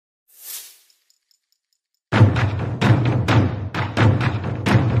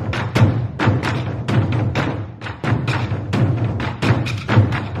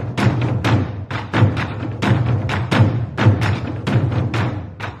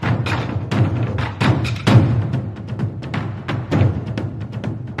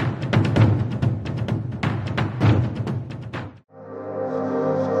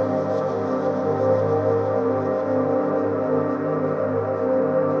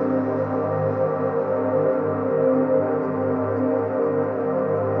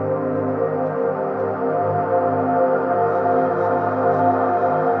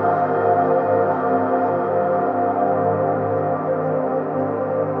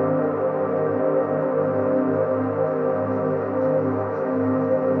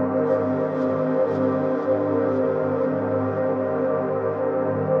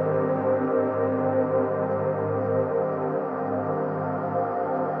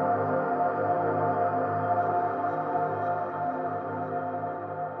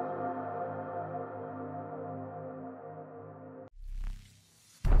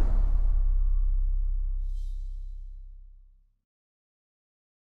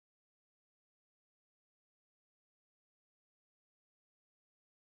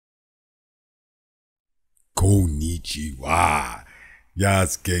Konnichiwa.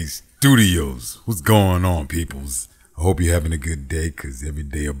 Yasuke Studios. What's going on, peoples? I hope you're having a good day, because every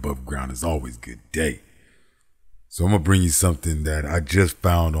day above ground is always a good day. So I'm going to bring you something that I just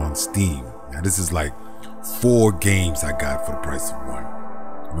found on Steam. Now, this is like 4 games I got for the price of 1.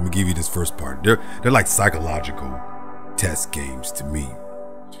 Let me give you this first part. They're like psychological test games to me.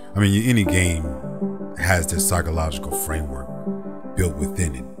 I mean, any game has their psychological framework built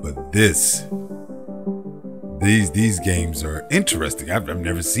within it, but these games are interesting. I've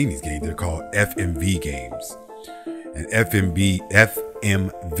never seen these games. They're called FMV games. And FMV,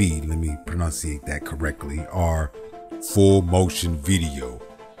 let me pronunciate that correctly, are full motion video.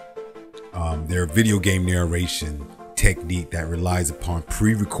 They're a video game narration technique that relies upon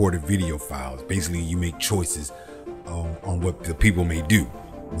pre-recorded video files. Basically, you make choices on what the people may do.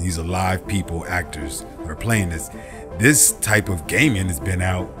 These are live people, actors that are playing this. This type of gaming has been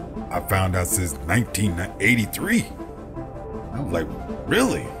out, I found out, since 1983. I was like,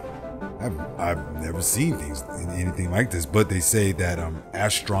 really? I've never seen anything like this. But they say that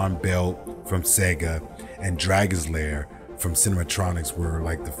Astron Belt from Sega and Dragon's Lair from Cinematronics were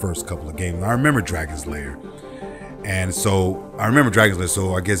like the first couple of games. I remember Dragon's Lair. And so I remember Dragon's Lair,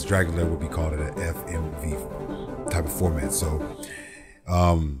 so I guess Dragon's Lair would be called an FMV type of format. So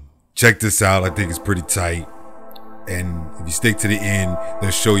check this out. I think it's pretty tight. And if you stick to the end,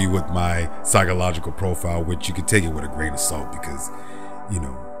 they'll show you with my psychological profile, which you can take it with a grain of salt, because, you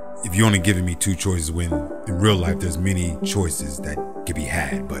know, if you're only giving me 2 choices, when in real life there's many choices that can be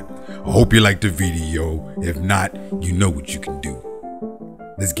had. But I hope you liked the video. If not, you know what you can do.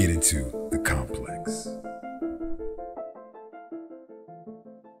 Let's get into the complex.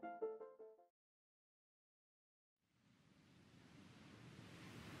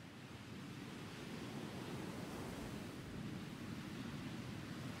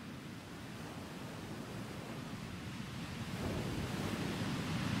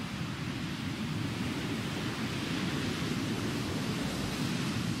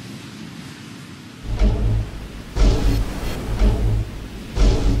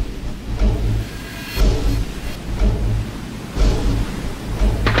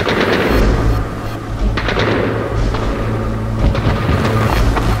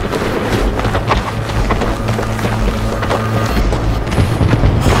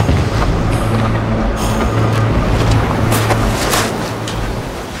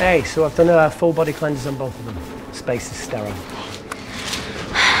 Hey, so I've done a full body cleanse on both of them. Space is sterile.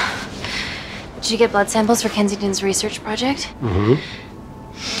 Did you get blood samples for Kensington's research project? Mm-hmm.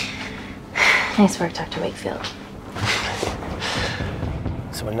 Nice work, Dr. Wakefield.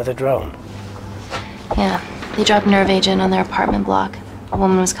 So another drone? Yeah, they dropped nerve agent on their apartment block. A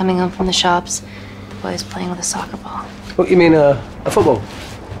woman was coming home from the shops. The boy was playing with a soccer ball. What, you mean a football?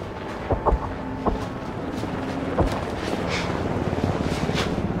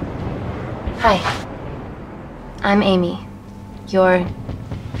 Hi, I'm Amy. You're...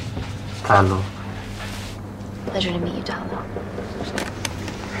 Hello. Pleasure to meet you, Talo.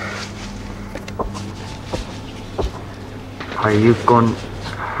 Are you gonna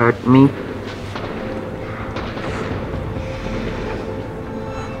hurt me?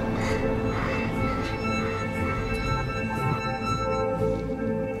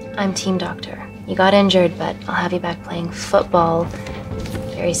 I'm team doctor. You got injured, but I'll have you back playing football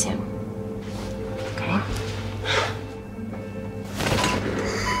very soon.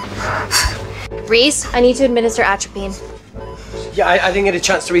 Reese, I need to administer atropine. Yeah, I didn't get a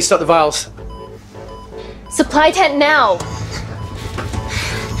chance to restock the vials. Supply tent now!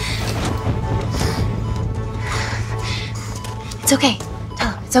 It's okay.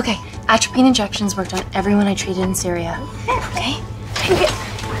 Tell him, it's okay. Atropine injections worked on everyone I treated in Syria. Okay?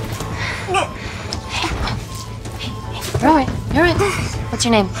 You're alright. You're alright. What's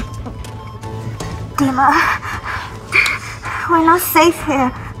your name? Dima, we're not safe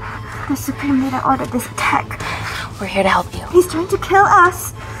here. The Supreme Leader ordered this attack. We're here to help you. He's trying to kill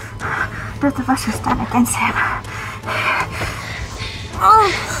us. Both of us should stand against him. Oh,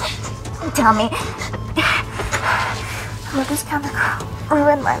 tell me, will this chemical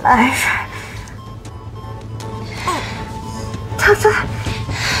ruin my life?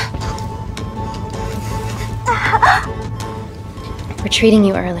 We're treating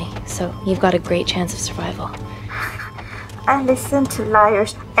you early, so you've got a great chance of survival. I listen to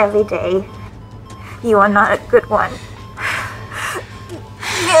liars every day. You are not a good one.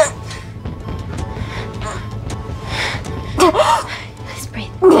 Please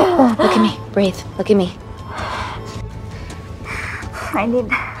breathe. Look at me. Breathe. Look at me.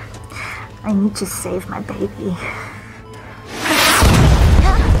 I need to save my baby.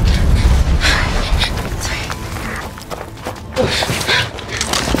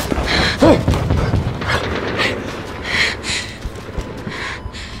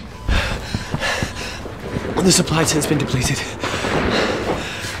 The supply tent's been depleted.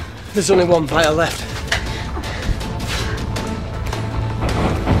 There's only one vial left.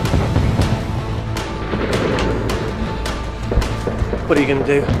 What are you gonna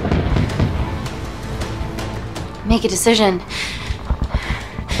do? Make a decision.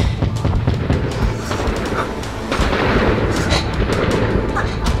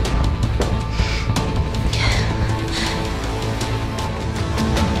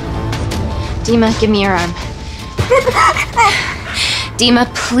 Dima, give me your arm. Dima,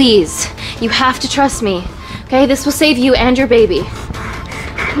 please. You have to trust me. Okay, this will save you and your baby.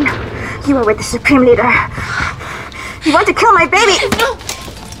 No, you are with the Supreme Leader. You want to kill my baby? No.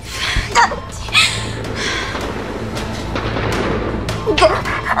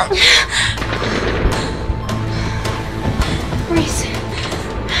 Reese,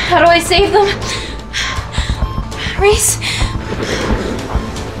 how do I save them? Reese.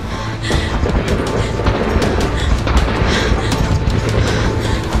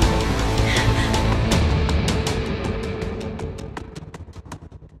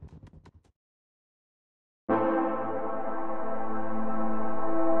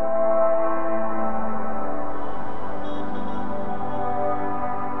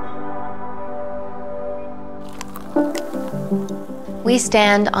 We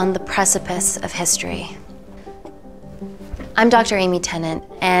stand on the precipice of history. I'm Dr. Amy Tenant,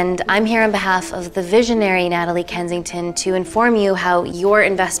 and I'm here on behalf of the visionary Natalie Kensington to inform you how your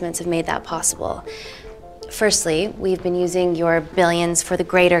investments have made that possible. Firstly, we've been using your billions for the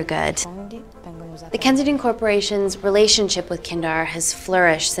greater good. The Kensington Corporation's relationship with Kindar has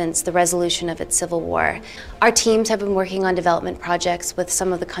flourished since the resolution of its civil war. Our teams have been working on development projects with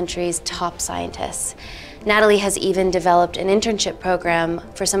some of the country's top scientists. Natalie has even developed an internship program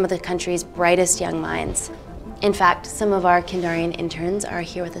for some of the country's brightest young minds. In fact, some of our Kindarian interns are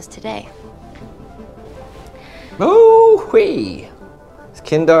here with us today. Oh-wee! Is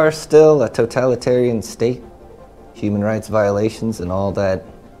Kindar still a totalitarian state? Human rights violations and all that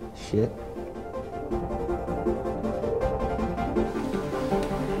shit?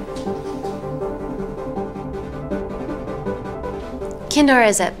 Kindar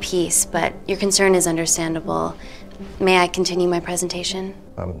is at peace, but your concern is understandable. May I continue my presentation?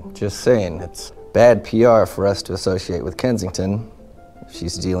 I'm just saying, it's bad PR for us to associate with Kensington if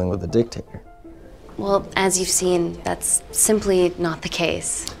she's dealing with a dictator. Well, as you've seen, that's simply not the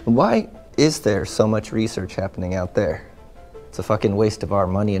case. Why is there so much research happening out there? It's a fucking waste of our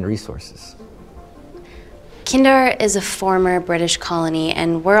money and resources. Kindar is a former British colony,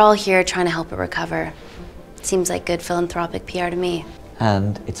 and we're all here trying to help it recover. Seems like good philanthropic PR to me.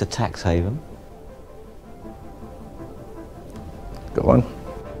 And it's a tax haven. Go on.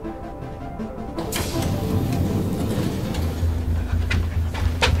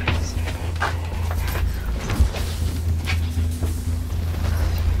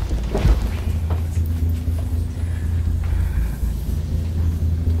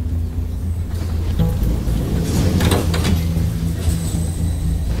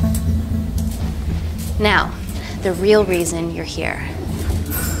 Now, the real reason you're here.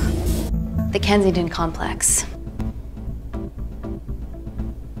 The Kensington complex.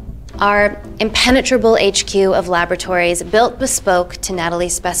 Our impenetrable HQ of laboratories built bespoke to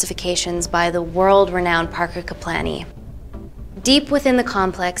Natalie's specifications by the world-renowned Parker Kaplani. Deep within the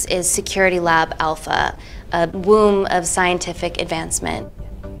complex is Security Lab Alpha, a womb of scientific advancement.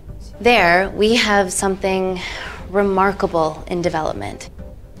 There, we have something remarkable in development.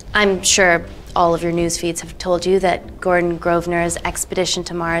 I'm sure all of your news feeds have told you that Gordon Grosvenor's expedition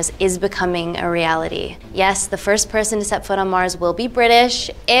to Mars is becoming a reality. Yes, the first person to set foot on Mars will be British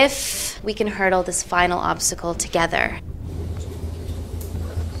if we can hurdle this final obstacle together.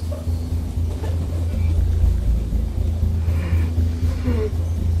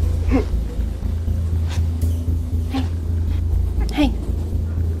 Hey,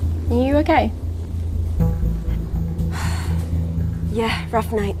 are you okay? Yeah,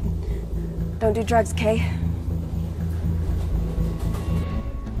 rough night. Don't do drugs, Kay.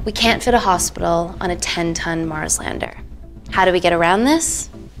 We can't fit a hospital on a 10-ton Mars lander. How do we get around this?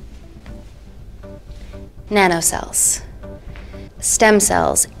 Nanocells. Stem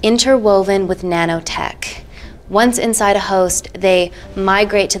cells interwoven with nanotech. Once inside a host, they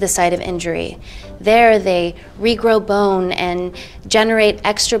migrate to the site of injury. There, they regrow bone and generate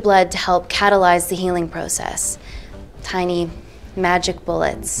extra blood to help catalyze the healing process. Tiny magic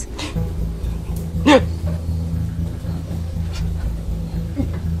bullets.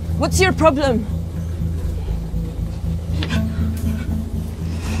 What's your problem?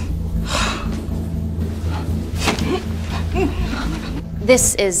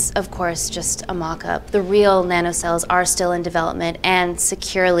 This is, of course, just a mock-up. The real nanocells are still in development and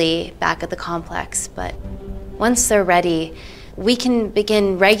securely back at the complex, but once they're ready, we can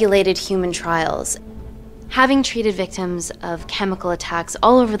begin regulated human trials. Having treated victims of chemical attacks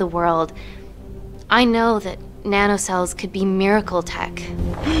all over the world, I know that nanocells could be miracle tech.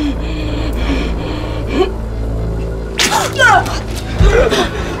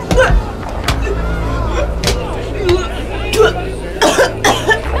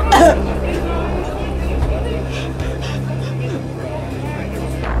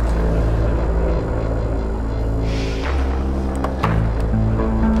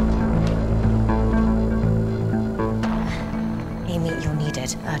 Amy, you're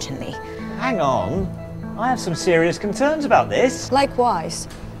needed urgently. Hang on. I have some serious concerns about this. Likewise.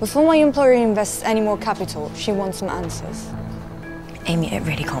 Before my employer invests any more capital, she wants some answers. Amy, it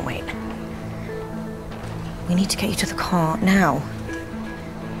really can't wait. We need to get you to the car now.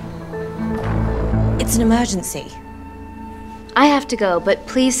 It's an emergency. I have to go, but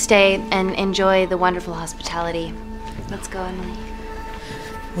please stay and enjoy the wonderful hospitality. Let's go, Emily.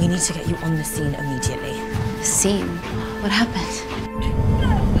 We need to get you on the scene immediately. The scene? What happened?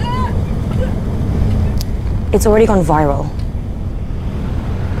 It's already gone viral.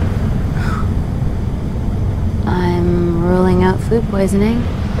 I'm ruling out food poisoning.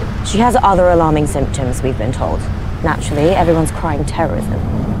 She has other alarming symptoms, we've been told. Naturally, everyone's crying terrorism.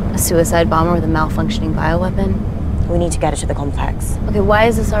 A suicide bomber with a malfunctioning bioweapon? We need to get her to the complex. Okay, why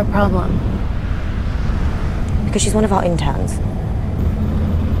is this our problem? Because she's one of our interns.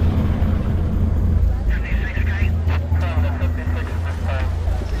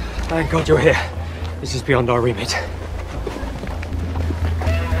 Thank God you're here. This is beyond our remit.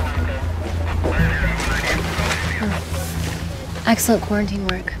 Excellent quarantine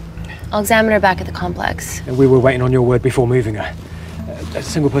work. I'll examine her back at the complex. And we were waiting on your word before moving her. A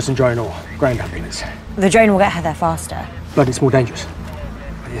single-person drone or ground ambulance. The drone will get her there faster. But it's more dangerous.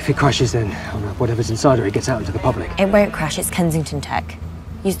 If it crashes, then whatever's inside her, it gets out into the public. It won't crash, it's Kensington tech.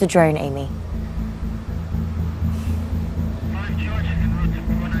 Use the drone, Amy.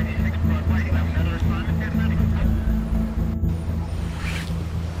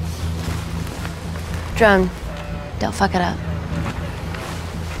 Drone, don't fuck it up.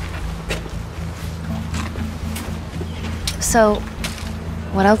 So,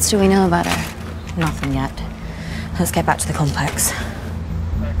 what else do we know about her? Nothing yet. Let's get back to the complex.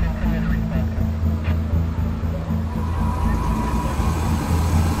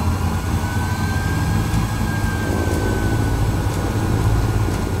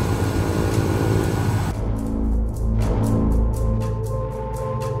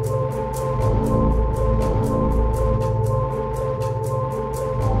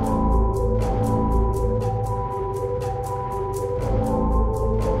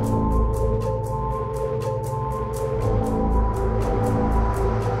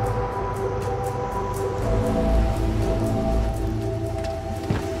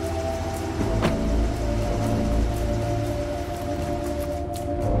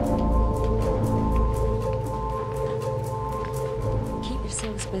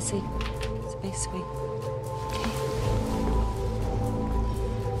 Busy. Space sweet.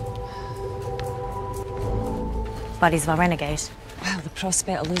 Buddies of our renegade. Well, the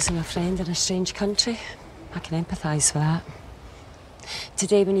prospect of losing a friend in a strange country, I can empathise with that.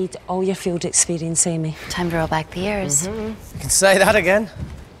 Today we need all your field experience, Amy. Time to roll back the years. You can say that again.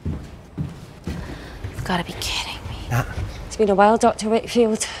 You've got to be kidding me. Nah. It's been a while, Dr.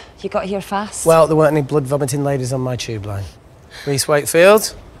 Wakefield. You got here fast. Well, there weren't any blood-vomiting ladies on my tube line. Reese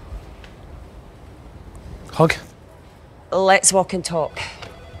Wakefield. Hug. Let's walk and talk.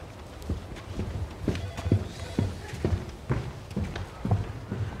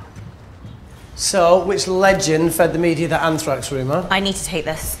 So, which legend fed the media that anthrax rumour? I need to take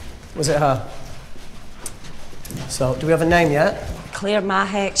this. Was it her? So, do we have a name yet? Claire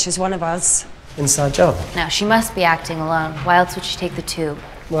Mahek, she's one of us. Inside job? No, she must be acting alone. Why else would she take the tube?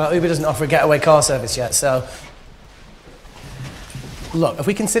 Well, Uber doesn't offer a getaway car service yet, so... Look, if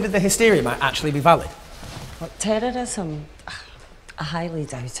we consider the hysteria might actually be valid. What, terrorism? I highly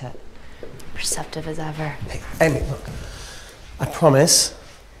doubt it. Perceptive as ever. Hey, Amy, look. I promise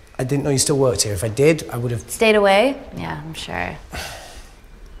I didn't know you still worked here. If I did, I would have... Stayed away? Yeah, I'm sure.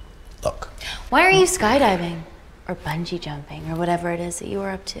 Look. Why are you skydiving? Or bungee jumping, or whatever it is that you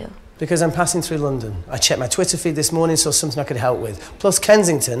were up to? Because I'm passing through London. I checked my Twitter feed this morning, saw something I could help with. Plus,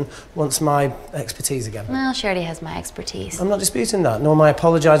 Kensington wants my expertise again. Well, she already has my expertise. I'm not disputing that, nor am I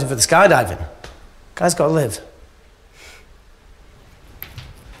apologising for the skydiving. Guy's got to live.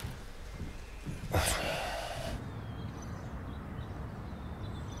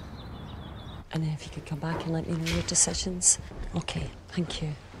 And then if you could come back and let me know your decisions. Okay, thank you.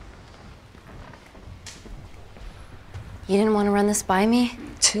 You didn't want to run this by me?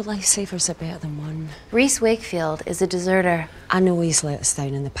 2 lifesavers are better than 1. Reese Wakefield is a deserter. I know he's let us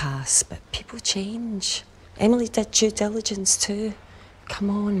down in the past, but people change. Emily did due diligence too. Come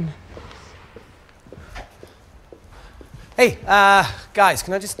on. Hey, guys,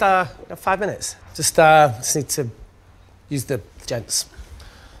 can I just have 5 minutes? Just need to use the gents.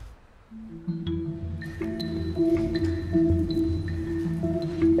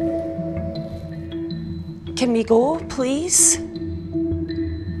 Can we go, please?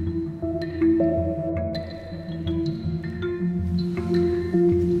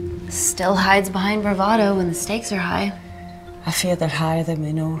 Still hides behind bravado when the stakes are high. I fear they're higher than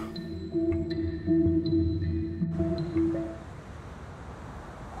we know.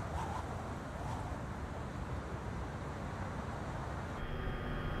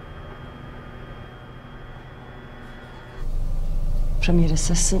 From your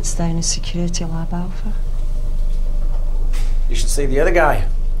assistants down in Security Lab Alpha. You should see the other guy.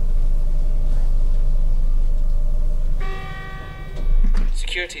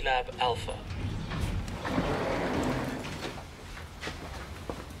 Security Lab Alpha.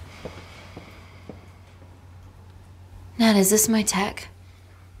 Nat, is this my tech?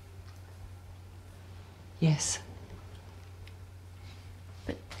 Yes.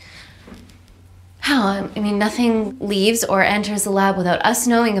 How? I mean, nothing leaves or enters the lab without us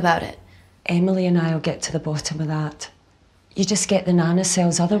knowing about it. Emily and I will get to the bottom of that. You just get the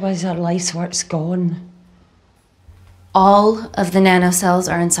nanocells, otherwise our life's work's gone. All of the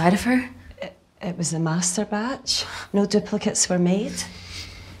nanocells are inside of her? It was a master batch. No duplicates were made.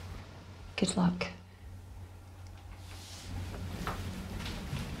 Good luck.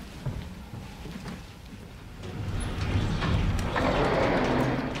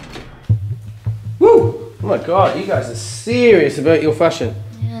 Woo! Oh my God, you guys are serious about your fashion.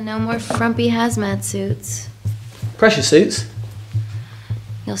 Yeah, no more frumpy hazmat suits. Pressure suits?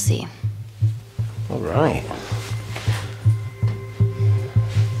 You'll see. All right.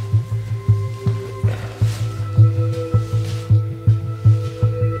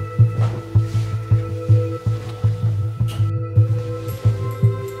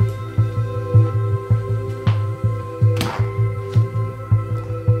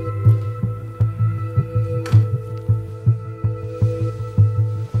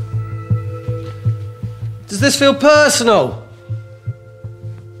 Does this feel personal?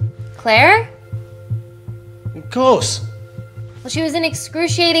 Claire? Of course. Well, she was in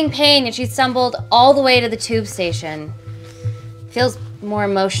excruciating pain and she stumbled all the way to the tube station. Feels more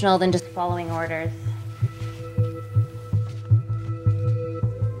emotional than just following orders.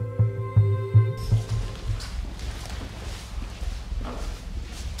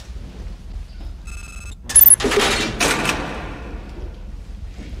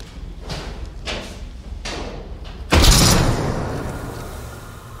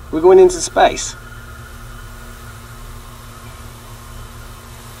 We're going into space.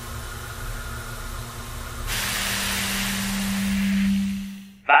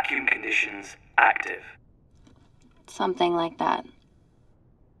 Vacuum conditions active. Something like that.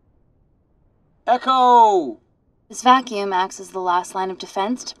 Echo! This vacuum acts as the last line of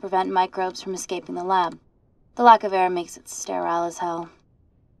defense to prevent microbes from escaping the lab. The lack of air makes it sterile as hell.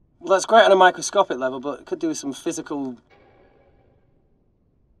 Well, that's great on a microscopic level, but it could do with some physical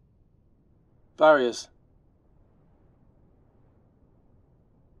barriers.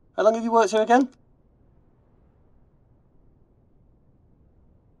 How long have you worked here again?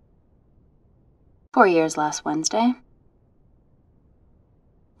 "4 years last Wednesday."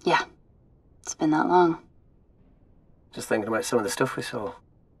 Yeah, it's been that long. Just thinking about some of the stuff we saw.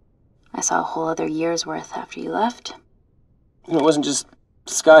 I saw a whole other year's worth after you left. And it wasn't just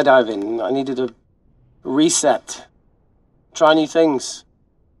skydiving. I needed a reset. Try new things.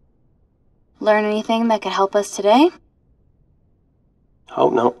 Learn anything that could help us today?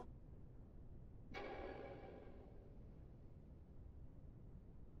 Hope not.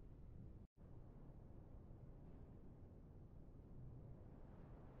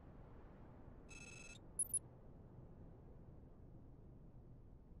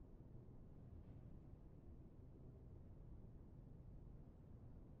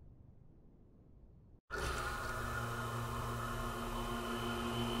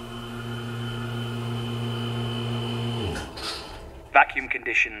 Vacuum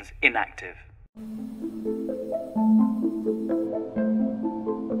conditions inactive.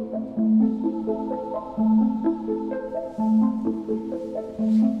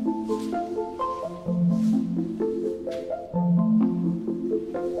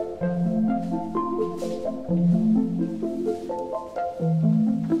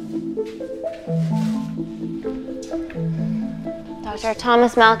 Dr.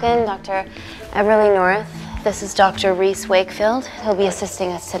 Thomas Malkin, Dr. Everly North. This is Dr. Reese Wakefield. He'll be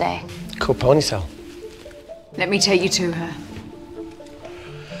assisting us today. Cool ponytail. Let me take you to her.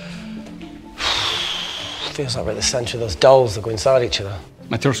 Feels like we're at the centre of those dolls that go inside each other.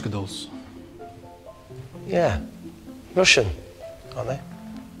 Matryoshka dolls. Yeah. Russian, aren't they?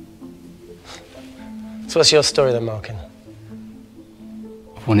 So what's your story then, Malkin?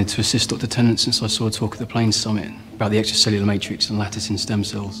 I've wanted to assist Dr. Tennant since I saw a talk at the Plains Summit about the extracellular matrix and lattice in stem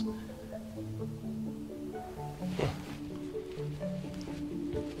cells.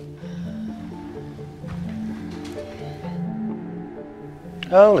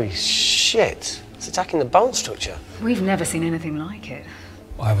 Holy shit. It's attacking the bone structure. We've never seen anything like it.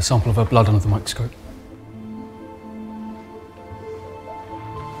 I have a sample of her blood under the microscope.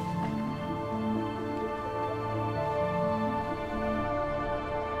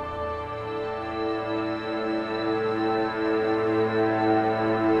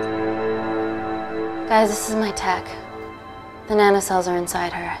 Guys, this is my tech. The nanocells are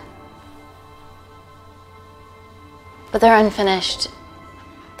inside her. But they're unfinished.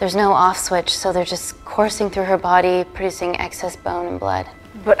 There's no off switch, so they're just coursing through her body, producing excess bone and blood.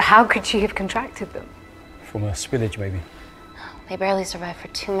 But how could she have contracted them? From a spillage, maybe. They barely survive for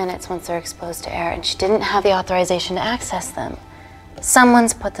 2 minutes once they're exposed to air, and she didn't have the authorization to access them.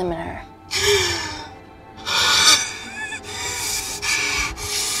 Someone's put them in her.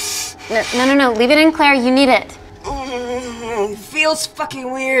 No, leave it in, Claire, you need it. It feels fucking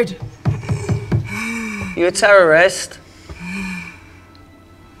weird. You a terrorist?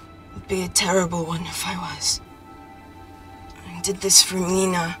 It'd be a terrible one if I was. I did this for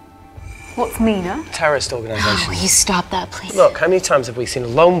Mina. What's Mina? Terrorist organisation. Will you stop that, please? Look, how many times have we seen a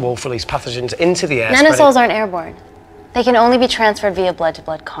lone wolf release pathogens into the air? Nanocells aren't airborne. They can only be transferred via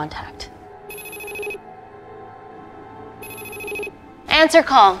blood-to-blood contact. Answer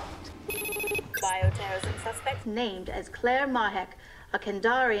call. Bioterrorism suspect named as Claire Mahek, a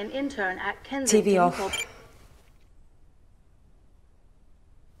Kindarian intern at Kensington. TV off.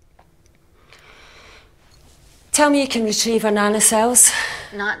 Tell me you can retrieve our nanocells.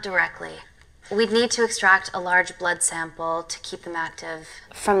 Not directly. We'd need to extract a large blood sample to keep them active.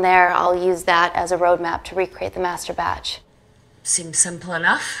 From there, I'll use that as a roadmap to recreate the master batch. Seems simple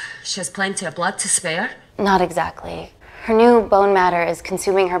enough. She has plenty of blood to spare. Not exactly. Her new bone matter is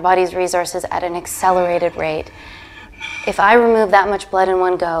consuming her body's resources at an accelerated rate. If I remove that much blood in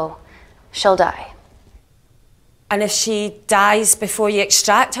one go, she'll die. And if she dies before you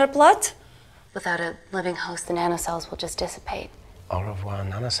extract her blood? Without a living host, the nanocells will just dissipate. Au revoir,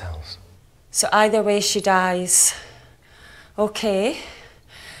 nanocells. So either way she dies. Okay.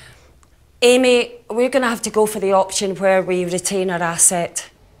 Amy, we're gonna have to go for the option where we retain our asset.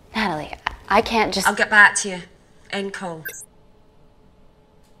 Natalie, I can't just... I'll get back to you. End call.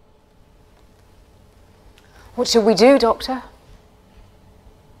 What should we do, Doctor?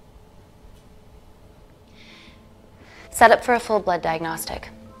 Set up for a full blood diagnostic.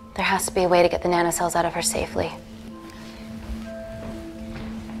 There has to be a way to get the nanocells out of her safely.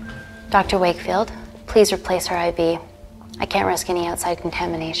 Dr. Wakefield, please replace her IV. I can't risk any outside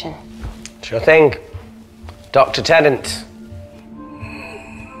contamination. Sure thing. Dr. Tennant.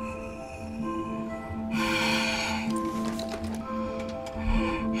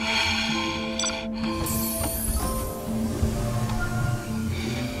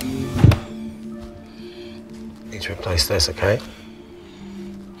 Need to replace this, okay?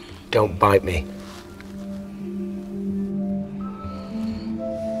 Don't bite me.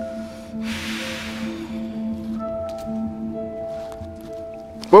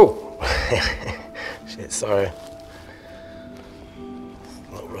 Whoa! Shit, sorry. A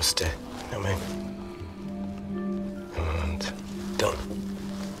little rusty, you know what I mean? And don't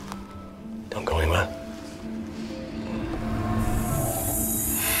go anywhere.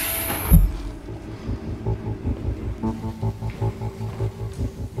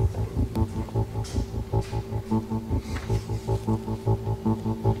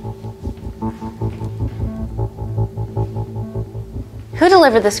 Who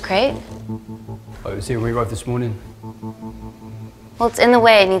delivered this crate? Oh, it was here when we arrived this morning. Well, it's in the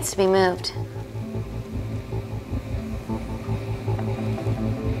way. It needs to be moved.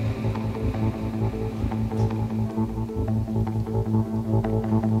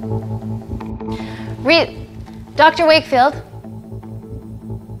 Dr. Wakefield,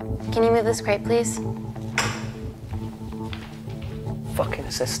 can you move this crate, please? Fucking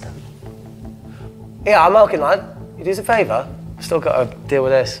assistant. Yeah, I'm Malkin, lad. You do us a favour? Still got to deal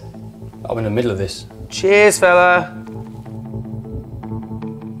with this. I'm in the middle of this. Cheers, fella.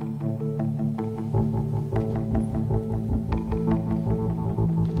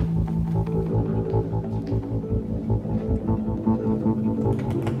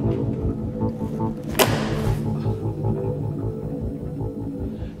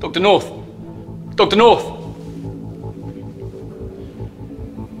 Dr. North! Dr. North!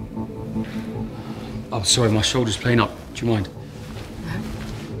 Oh, sorry, my shoulder's playing up. Do you mind?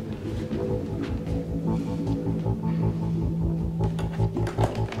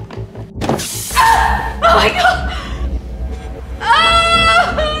 Oh my God!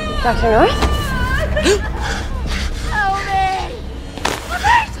 Dr. North? Help me!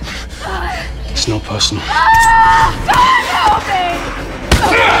 It's not personal. Don't help me!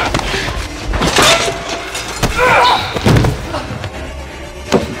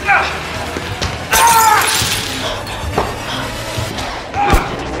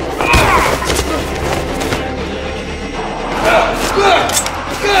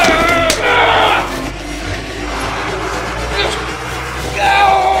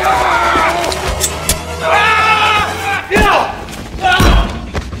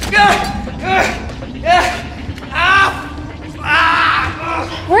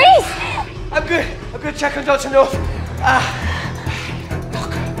 I'm good. Check on Dr. North.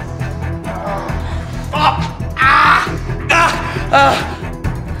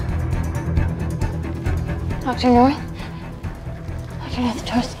 Dr. North? Dr.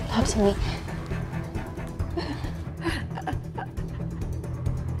 North, talk to me.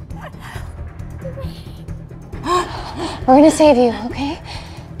 We're gonna save you, okay?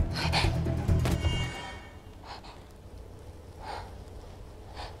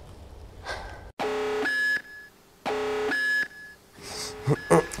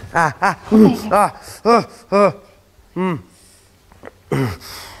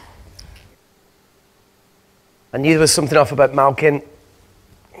 I knew there was something off about Malkin.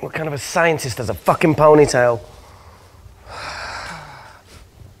 What kind of a scientist has a fucking ponytail?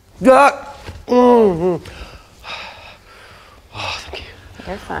 Oh, thank you.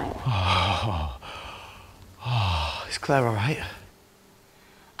 You're fine. Is Claire all right?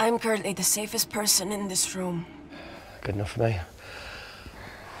 I'm currently the safest person in this room. Good enough for me.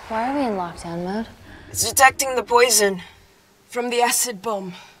 Why are we in lockdown mode? It's detecting the poison from the acid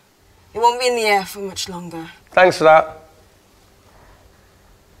bomb. It won't be in the air for much longer. Thanks for that.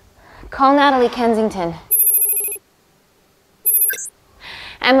 Call Natalie Kensington.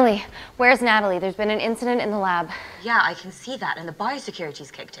 Emily, where's Natalie? There's been an incident in the lab. Yeah, I can see that, and the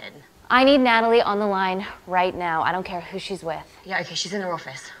biosecurity's kicked in. I need Natalie on the line right now. I don't care who she's with. Yeah, okay, she's in her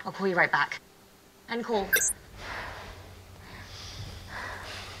office. I'll call you right back. End call. Okay.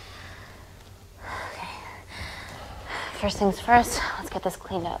 First things first, let's get this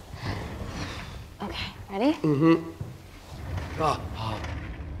cleaned up. Okay, ready? Mm-hmm.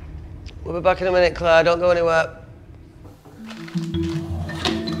 We'll be back in a minute, Claire. Don't go anywhere.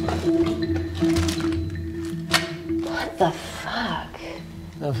 What the fuck?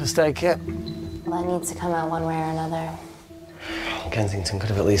 No first aid kit. Well, that needs to come out one way or another. Kensington could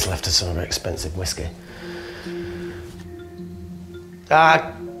have at least left us some of her expensive whiskey.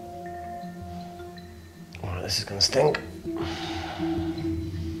 Alright, this is gonna stink.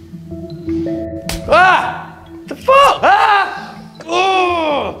 The fuck?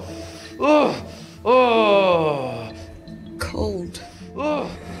 Oh! Oh! Oh! Cold. Oh!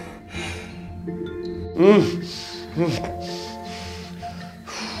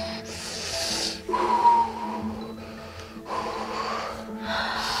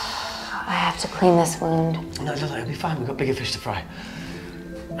 I have to clean this wound. No, it'll be fine. We've got bigger fish to fry.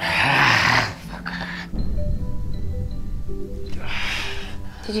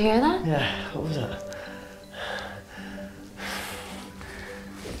 Did you hear that? Yeah, what was that?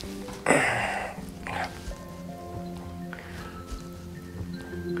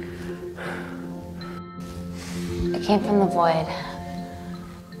 It came from the void.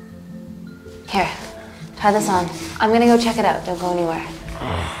 Here, try this on. I'm gonna go check it out. Don't go anywhere.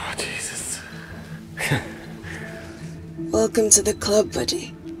 Oh, Jesus. Welcome to the club,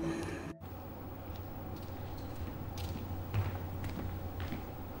 buddy.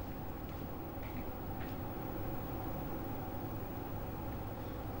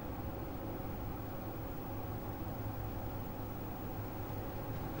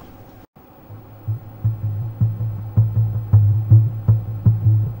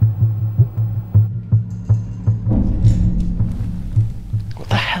 What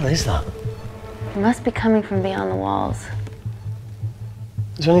the hell is that? It must be coming from beyond the walls.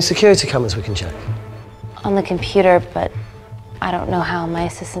 Is there any security cameras we can check? On the computer, but I don't know how. My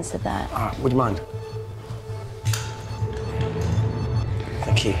assistants did that. All right, would you mind?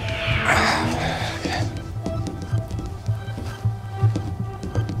 Thank you.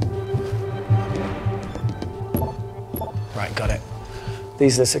 Right, got it.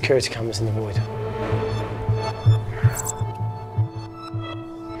 These are the security cameras in the void.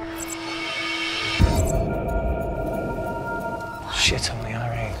 shit on the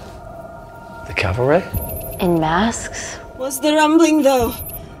IRA. The cavalry? In masks? What's the rumbling, though?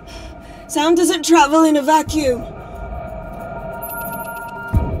 Sound doesn't travel in a vacuum.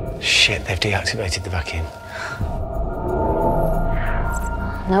 Shit, they've deactivated the vacuum.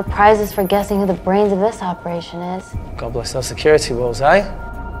 No prizes for guessing who the brains of this operation is. God bless those security walls, eh?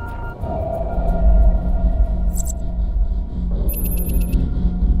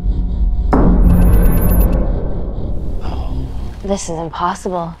 This is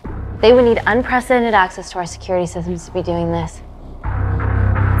impossible. They would need unprecedented access to our security systems to be doing this.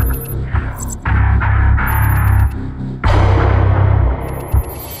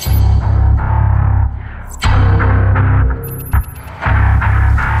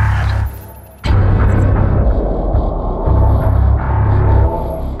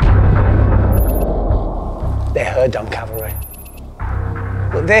 They're her dumb cavalry.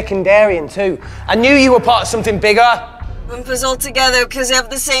 Look, they're Kindarian too. I knew you were part of something bigger. Lump us all together because they have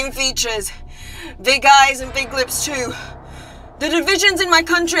the same features. Big eyes and big lips too. The divisions in my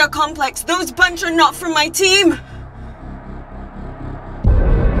country are complex. Those bunch are not from my team.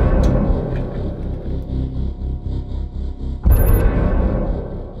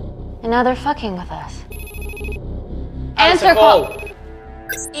 And now they're fucking with us. Answer call!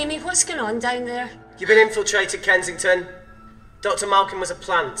 Amy, what's going on down there? You've been infiltrated, Kensington. Dr. Malcolm was a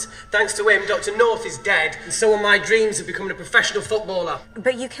plant. Thanks to him, Dr. North is dead, and so are my dreams of becoming a professional footballer.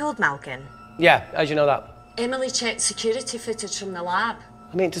 But you killed Malcolm. Yeah, how'd you know that? Emily checked security footage from the lab.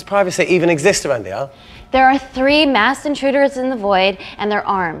 I mean, does privacy even exist around here? There are 3 masked intruders in the void, and they're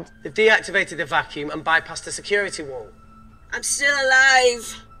armed. They've deactivated the vacuum and bypassed the security wall. I'm still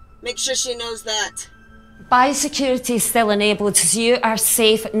alive. Make sure she knows that. Biosecurity is still enabled, so you are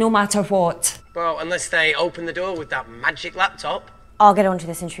safe no matter what. Well, unless they open the door with that magic laptop. I'll get onto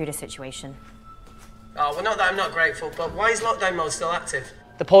this intruder situation. Oh, well, not that I'm not grateful, but why is lockdown mode still active?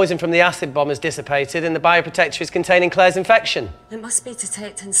 The poison from the acid bomb has dissipated and the bioprotector is containing Claire's infection. It must be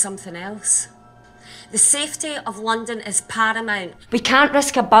detecting something else. The safety of London is paramount. We can't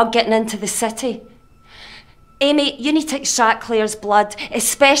risk a bug getting into the city. Amy, you need to extract Claire's blood,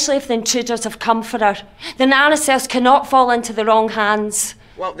 especially if the intruders have come for her. The nanocells cannot fall into the wrong hands.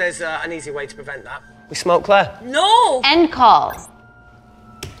 Well, there's an easy way to prevent that. We smoke Claire. No! End call.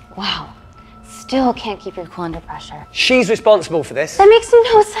 Wow. Still can't keep your cool under pressure. She's responsible for this. That makes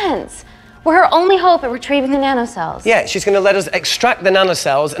no sense. We're her only hope at retrieving the nanocells. Yeah, she's going to let us extract the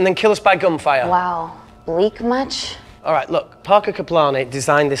nanocells and then kill us by gunfire. Wow. Bleak much? All right, look, Parker Kaplani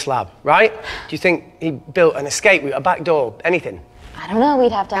designed this lab, right? Do you think he built an escape route, a back door, anything? I don't know.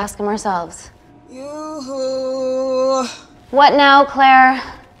 We'd have to ask him ourselves. Yoo-hoo. What now, Claire?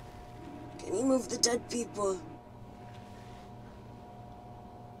 Can you move the dead people?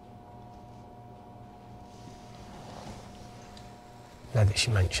 Now that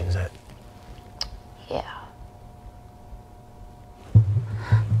she mentions it. Yeah.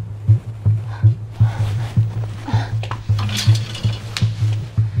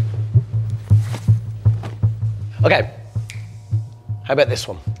 Okay. How about this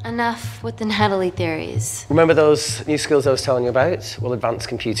one? Enough with the Natalie theories. Remember those new skills I was telling you about? Well, advanced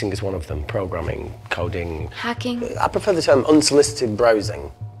computing is one of them. Programming, coding. Hacking? I prefer the term unsolicited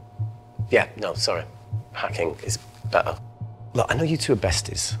browsing. Yeah, no, sorry. Hacking is better. Look, I know you two are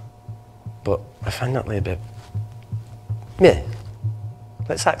besties, but I find Natalie a bit... meh.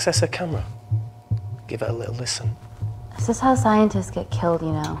 Let's access her camera. Give her a little listen. This is how scientists get killed,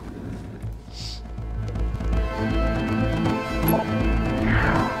 you know.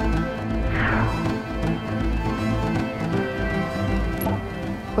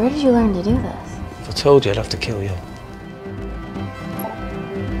 Where did you learn to do this? If I told you, I'd have to kill you.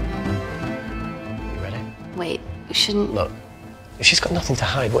 You ready? Wait, we shouldn't... Look, if she's got nothing to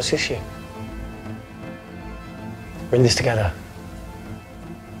hide, what's the issue? We're in this together.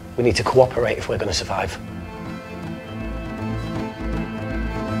 We need to cooperate if we're going to survive.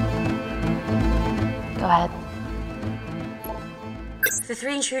 Go ahead. The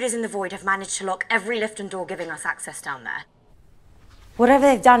 3 intruders in the void have managed to lock every lift and door giving us access down there. Whatever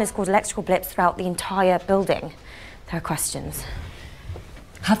they've done has caused electrical blips throughout the entire building. There are questions.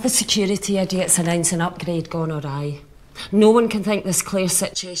 Have the security idiots announce an upgrade gone awry? No one can think this Claire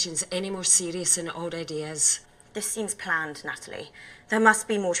situation's any more serious than it already is. This seems planned, Natalie. There must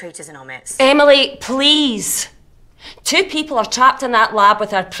be more traitors in our midst. Emily, please! 2 people are trapped in that lab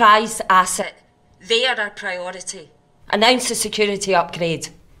with our prized asset. They are our priority. Announce the security upgrade.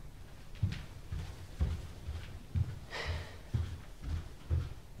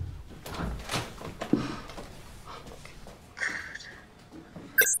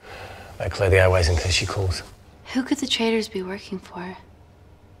 Better clear the airways in case she calls. Who could the traitors be working for?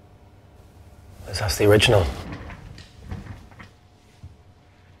 Let's ask the original.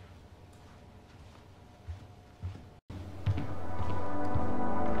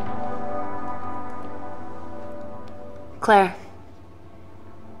 Claire.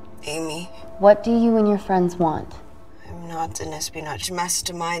 Amy. What do you and your friends want? I'm not an espionage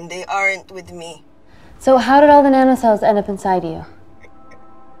mastermind. They aren't with me. So how did all the nanocells end up inside you?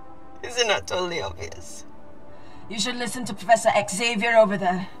 Isn't that totally obvious? You should listen to Professor Xavier over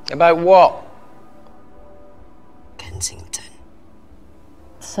there. About what? Kensington.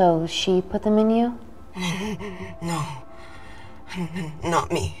 So she put them in you? No.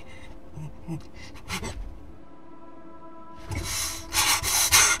 Not me.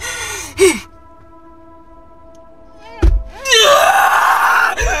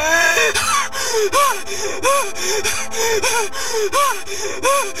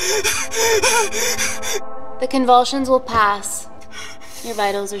 The convulsions will pass. Your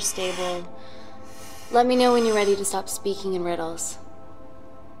vitals are stable. Let me know when you're ready to stop speaking in riddles.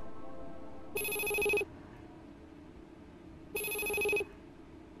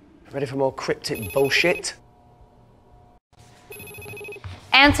 Ready for more cryptic bullshit?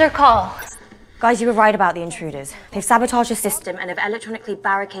 Answer call. Guys, you were right about the intruders. They've sabotaged the system And have electronically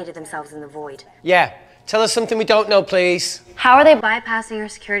barricaded themselves in the void. Yeah. Tell us something we don't know, please. How are they bypassing your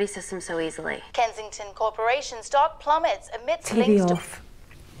security system so easily? Kensington Corporation's stock plummets amidst TV links off.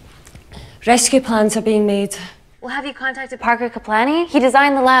 Rescue plans are being made. Well, have you contacted Parker Kaplani? He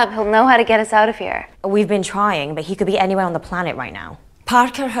designed the lab. He'll know how to get us out of here. We've been trying, but he could be anywhere on the planet right now.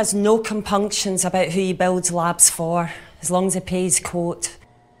 Parker has no compunctions about who he builds labs for, as long as it pays quote.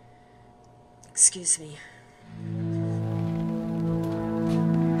 Excuse me.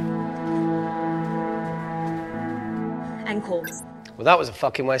 End call. Well, that was a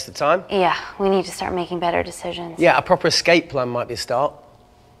fucking waste of time. Yeah, we need to start making better decisions. Yeah, a proper escape plan might be a start.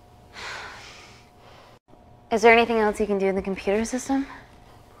 Is there anything else you can do in the computer system?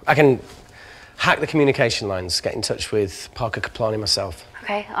 I can hack the communication lines, get in touch with Parker Kaplani myself.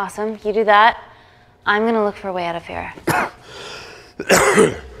 Okay, awesome. You do that. I'm gonna look for a way out of here.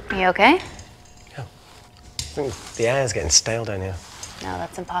 You okay? Yeah. I think the air's getting stale down here. No,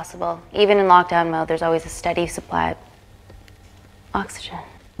 that's impossible. Even in lockdown mode, there's always a steady supply of oxygen.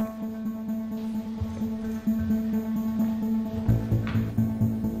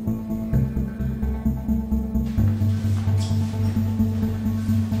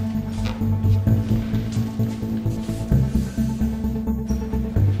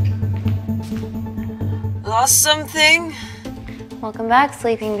 Lost something? Welcome back,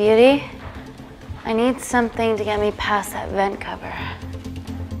 Sleeping Beauty. I need something to get me past that vent cover.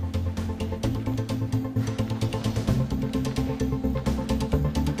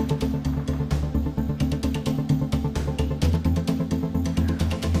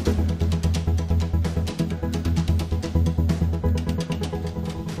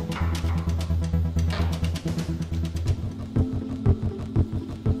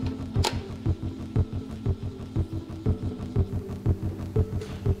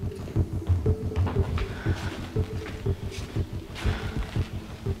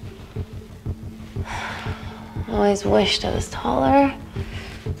 Always wished I was taller.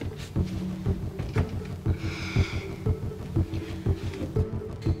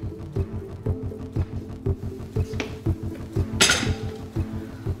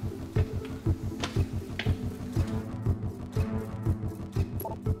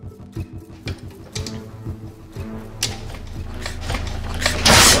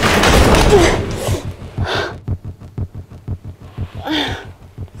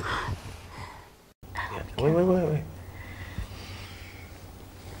 Wait.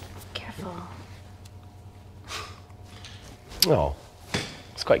 Careful. Oh,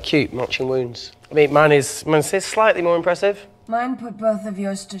 it's quite cute, matching wounds. I mean, mine's slightly more impressive. Mine put both of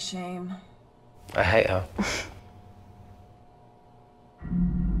yours to shame. I hate her.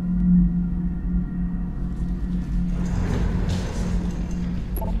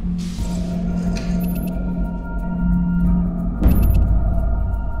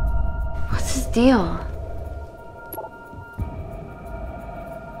 What's his deal?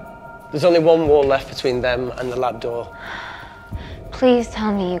 There's only one wall left between them and the lab door. Please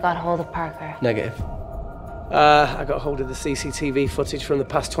tell me you got hold of Parker. Negative. I got hold of the CCTV footage from the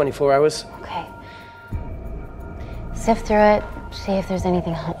past 24 hours. Okay. Sift through it, see if there's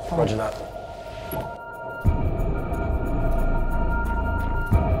anything helpful. Roger that.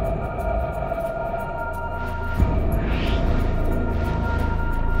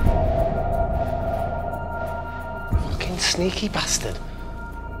 Fucking sneaky bastard.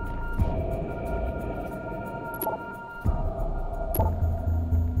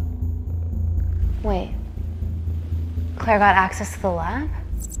 Claire got access to the lab?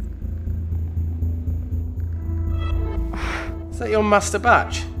 Is that your master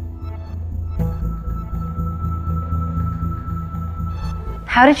batch?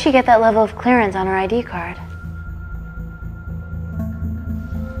 How did she get that level of clearance on her ID card?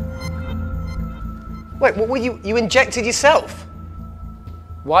 Wait, what were you injected yourself?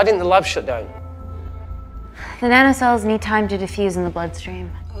 Why didn't the lab shut down? The nanocells need time to diffuse in the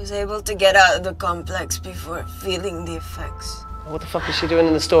bloodstream. I was able to get out of the complex before feeling the effects. What the fuck is she doing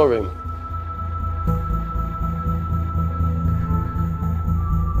in the storeroom?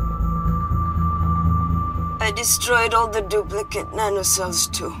 I destroyed all the duplicate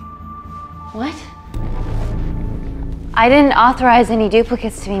nanocells too. What? I didn't authorize any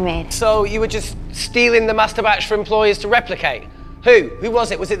duplicates to be made. So you were just stealing the master batch for employers to replicate? Who? Who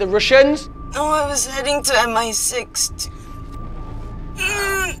was it? Was it the Russians? No, I was heading to MI6.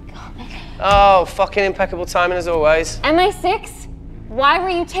 Oh, fucking impeccable timing as always. MI6? Why were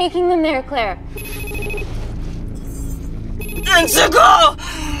you taking them there, Claire? Let's go!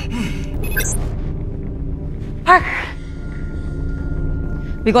 Parker!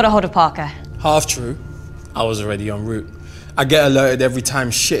 We got a hold of Parker. Half true. I was already en route. I get alerted every time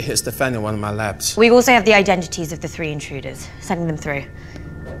shit hits the fan in one of my labs. We also have the identities of the 3 intruders. Sending them through.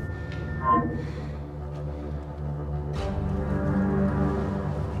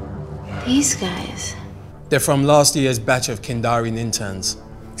 These guys. They're from last year's batch of Kindarian interns.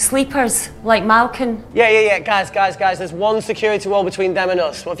 Sleepers, like Malkin. Yeah. Guys. There's one security wall between them and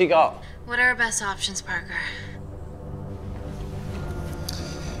us. What have you got? What are our best options, Parker?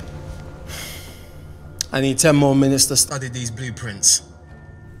 I need 10 more minutes to study these blueprints.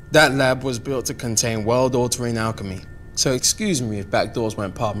 That lab was built to contain world-altering alchemy. So excuse me if backdoors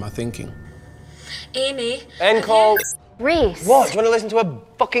weren't part of my thinking. Amy. End call. Reese. What? Do you want to listen to a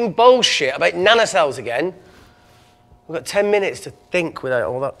fucking bullshit about nanocells again? We've got 10 minutes to think without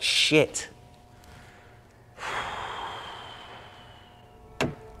all that shit.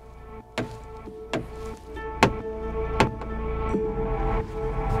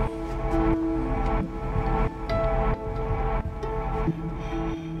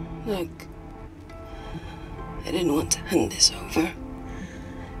 Look, I didn't want to hand this over.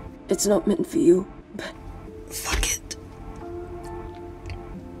 It's not meant for you, but fuck it.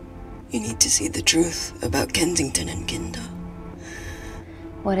 You need to see the truth about Kensington and Kindar.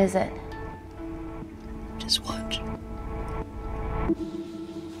 What is it? Just watch.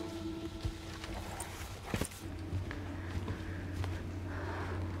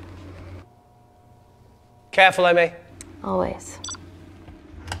 Careful, Emmy. Always.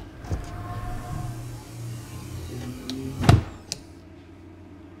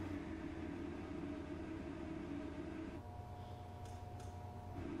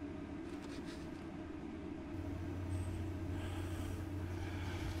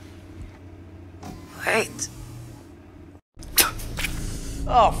 Wait.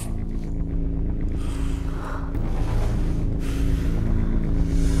 Oh.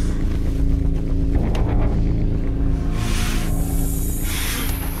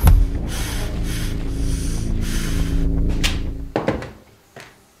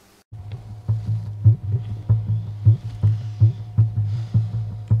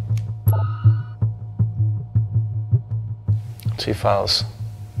 Two files.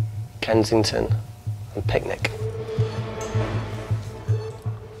 Kensington and Picnic.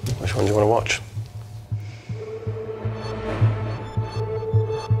 Which one do you want to watch?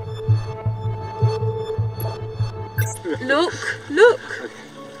 Look!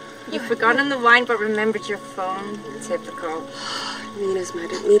 You've forgotten the wine but remembered your phone. Typical. Nina's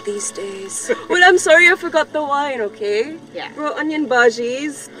mad at me these days. Well, I'm sorry I forgot the wine, okay? Yeah. Raw onion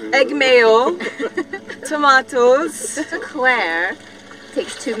bhajis, egg mayo, tomatoes. Claire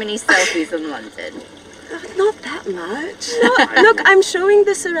takes too many selfies in London. Not that much. Look, I'm showing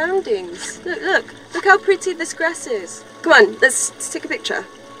the surroundings. Look how pretty this grass is. Come on, let's take a picture.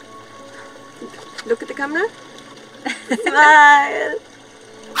 Look at the camera. Smile.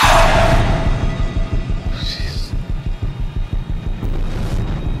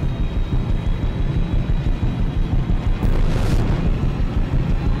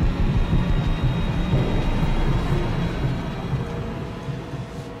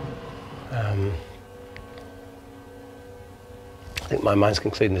 I think my mind's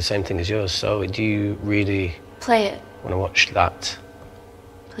concluding the same thing as yours, so do you really Play it, want to watch that?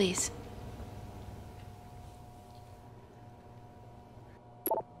 please.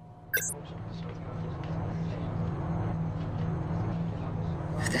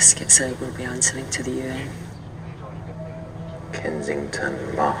 If this gets out, we'll be answering to the UN.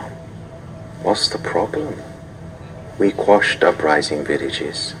 Kensington, Mom. What's the problem? We quashed uprising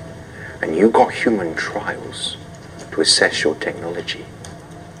villages, and you got human trials to assess your technology.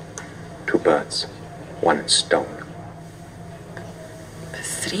 2 birds, 1 stone. But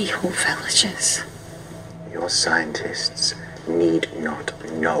 3 whole villages. Your scientists need not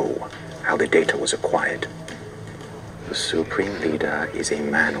know how the data was acquired. The Supreme Leader is a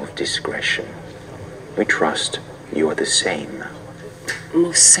man of discretion. We trust you are the same.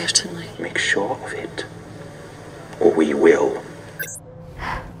 Most certainly. Make sure of it, or we will.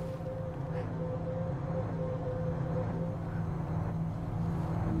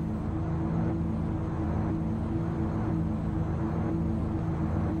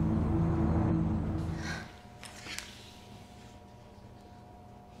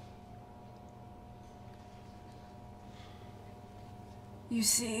 You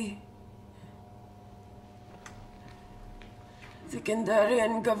see, the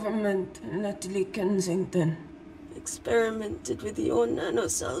Kindarian government in Italy, Kensington, experimented with your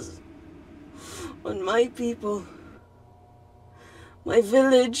nanocells on my people, my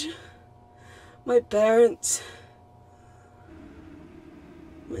village, my parents,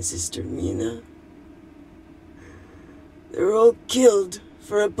 my sister Mina. They were all killed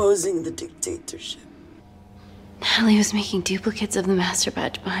for opposing the dictatorship. Natalie was making duplicates of the master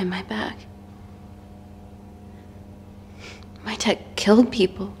badge behind my back. My tech killed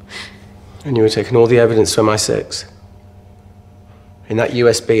people. And you were taking all the evidence from MI6? In that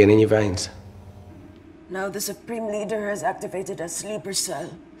USB and in your veins? Now the Supreme Leader has activated a sleeper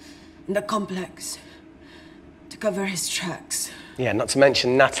cell in the complex to cover his tracks. Yeah, not to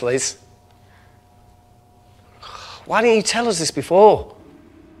mention Natalie's. Why didn't you tell us this before?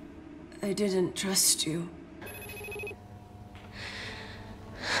 I didn't trust you.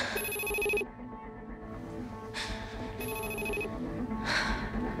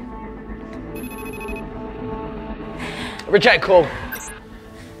 Reject call.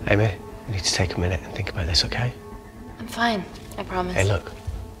 Amy, we need to take a minute and think about this, okay? I'm fine, I promise. Hey, look.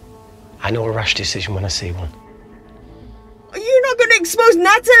 I know a rash decision when I see one. Are you not going to expose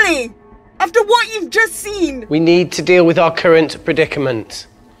Natalie? After what you've just seen? We need to deal with our current predicament.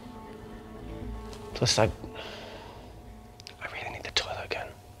 Plus, I really need the toilet again.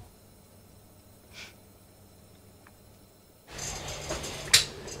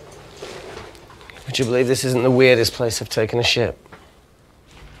 Would you believe this isn't the weirdest place I've taken a shit?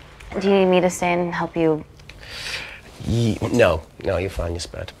 Do you need me to stay and help you? No, you're fine, you're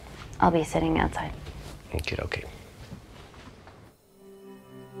spared. I'll be sitting outside. Okay.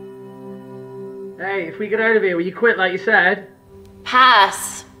 Hey, if we get out of here, will you quit like you said?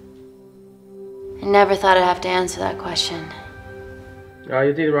 Pass. I never thought I'd have to answer that question. Oh,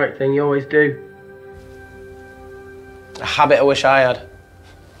 you do the right thing, you always do. A habit I wish I had.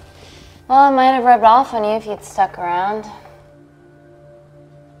 Well, it might have rubbed off on you if you'd stuck around.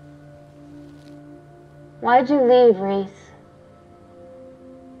 Why'd you leave, Reese?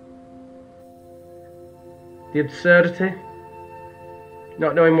 The absurdity.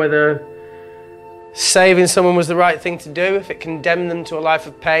 Not knowing whether saving someone was the right thing to do if it condemned them to a life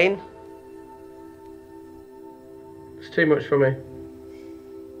of pain. It's too much for me.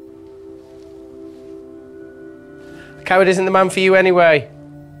 A coward isn't the man for you anyway.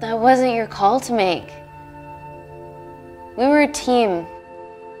 That wasn't your call to make. We were a team.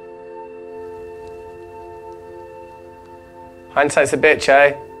 Hindsight's a bitch,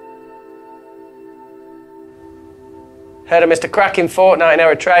 eh? Heard of Mr. Cracking Fortnite in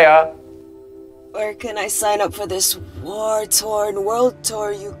Eritrea? Where can I sign up for this war-torn world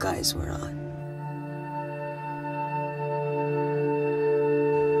tour you guys were on?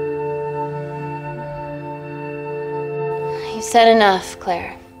 You said enough,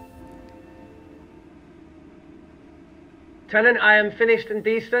 Claire. Tenant, I am finished and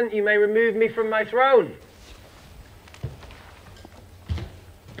decent. You may remove me from my throne.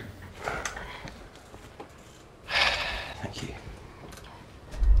 Thank you.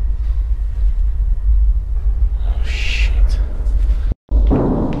 Oh, shit.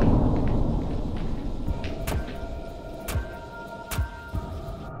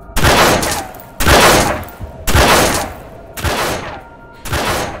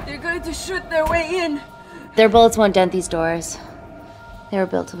 They're going to shoot their way in. Their bullets won't dent these doors. They were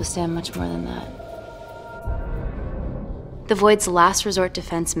built to withstand much more than that. The Void's last resort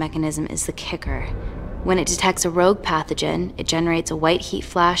defense mechanism is the kicker. When it detects a rogue pathogen, it generates a white heat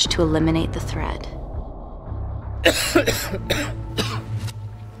flash to eliminate the threat.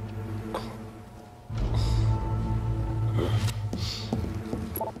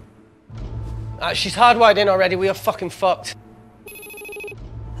 She's hardwired in already. We are fucking fucked.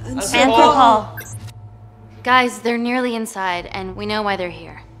 Anthropol. Guys, they're nearly inside, and we know why they're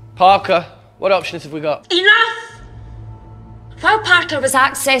here. Parker, what options have we got? Enough! While Parker was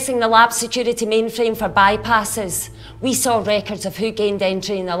accessing the lab security mainframe for bypasses, we saw records of who gained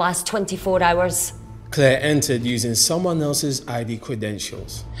entry in the last 24 hours. Claire entered using someone else's ID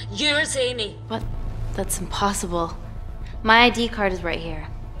credentials. Yours, Amy. What? That's impossible. My ID card is right here.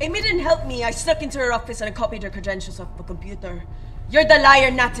 Amy didn't help me. I snuck into her office and I copied her credentials off the computer. You're the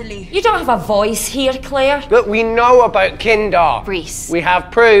liar, Natalie. You don't have a voice here, Claire. Look, we know about Kindar. Reese. We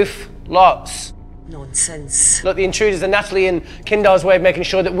have proof. Lots. Nonsense. Look, the intruders are Natalie and Kindar's way of making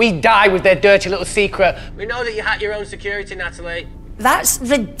sure that we die with their dirty little secret. We know that you hack your own security, Natalie. That's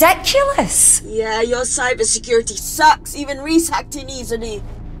ridiculous. Yeah, your cybersecurity sucks. Even Reese hacked in easily.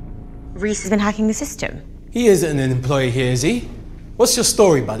 Reese has been hacking the system. He isn't an employee here, is he? What's your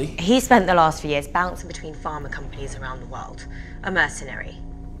story, buddy? He spent the last few years bouncing between pharma companies around the world. A mercenary.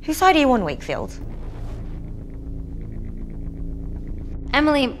 Whose side are you on, Wakefield?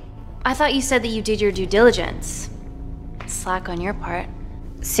 Emily, I thought you said that you did your due diligence. Slack on your part.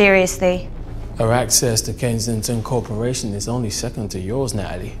 Seriously? Our access to Kensington Corporation is only second to yours,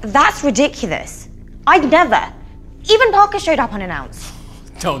 Natalie. That's ridiculous. I'd never. Even Parker showed up unannounced.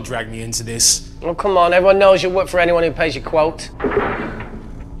 Don't drag me into this. Oh, come on. Everyone knows you work for anyone who pays your quote.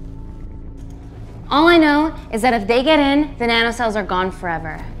 All I know is that if they get in, the nanocells are gone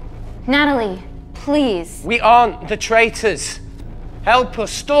forever. Natalie, please. We aren't the traitors. Help us,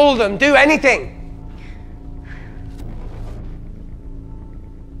 stall them, do anything.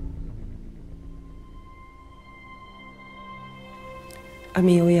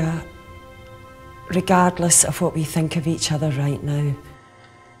 Amelia, regardless of what we think of each other right now,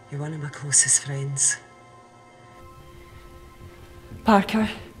 you're one of my closest friends. Parker?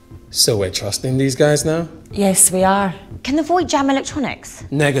 So we're trusting these guys now? Yes, we are. Can the void jam electronics?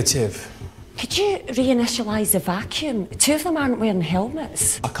 Negative. Could you reinitialize the vacuum? Two of them aren't wearing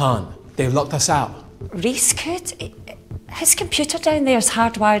helmets. I can't. They've locked us out. Reese could. His computer down there is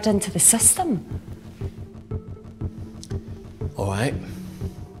hardwired into the system. All right.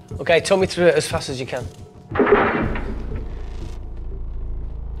 Okay, talk me through it as fast as you can.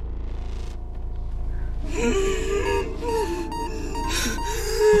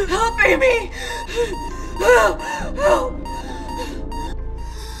 Help, Amy! Help! Help!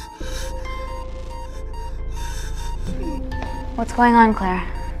 What's going on, Claire?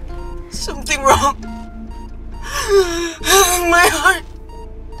 Something wrong. My heart.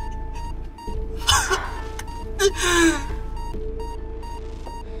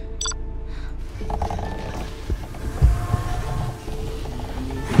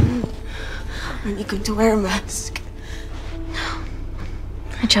 Are you going to wear a mask? No.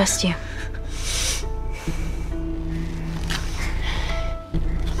 I trust you.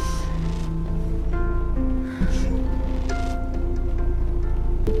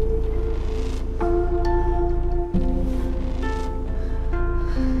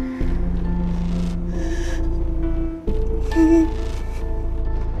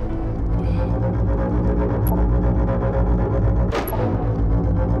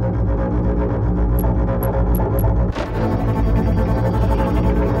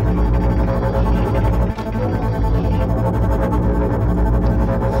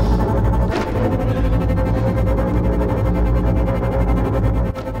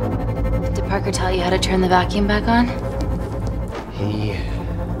 Tell you how to turn the vacuum back on? He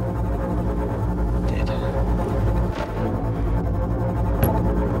did.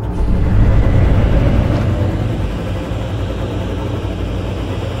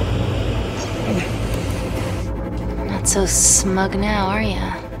 Not so smug now, are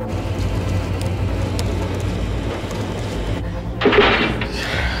ya?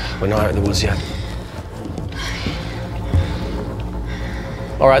 We're not out of the woods yet.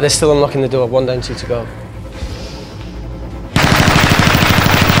 All right, they're still unlocking the door. 1 down, 2 to go.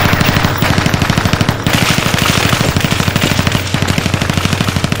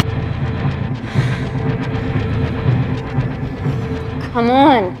 Come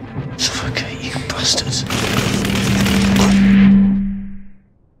on. Suffocate, you bastards.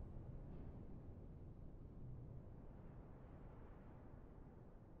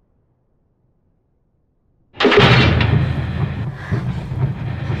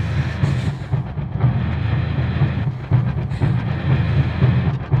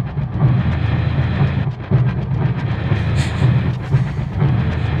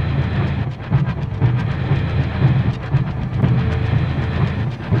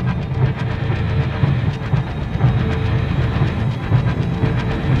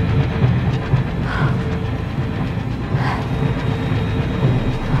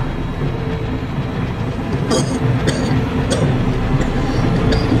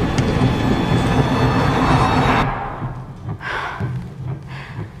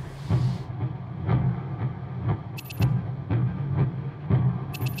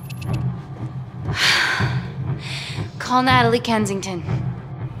 Call Natalie Kensington.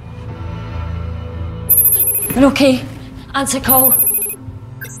 We're okay. Answer call.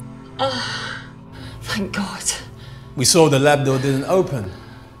 Oh, thank God. We saw the lab door didn't open.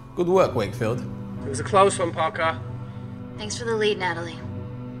 Good work, Wakefield. It was a close one, Parker. Thanks for the lead, Natalie.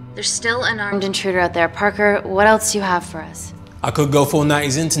 There's still an armed intruder out there. Parker, what else do you have for us? I could go full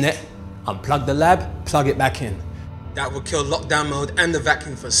 90s internet, unplug the lab, plug it back in. That would kill lockdown mode and the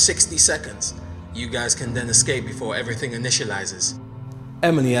vacuum for 60 seconds. You guys can then escape before everything initializes.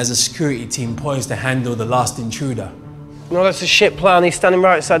 Emily has a security team poised to handle the last intruder. No, that's a shit plan. He's standing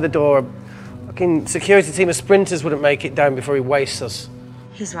right outside the door. A fucking security team of sprinters wouldn't make it down before he wastes us.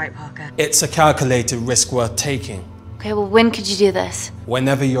 He's right, Parker. It's a calculated risk worth taking. Okay, well, when could you do this?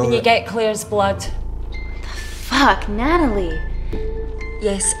 Whenever you're... When you get Claire's blood. Fuck, Natalie.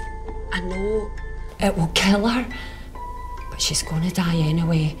 Yes, I know it will kill her, but she's gonna die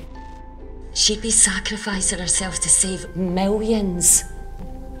anyway. She'd be sacrificing herself to save millions.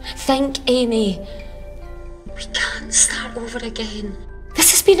 Think, Amy. We can't start over again.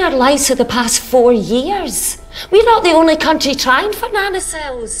 This has been our lives for the past 4 years. We're not the only country trying for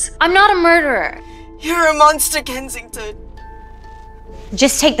nanocells. I'm not a murderer. You're a monster, Kensington.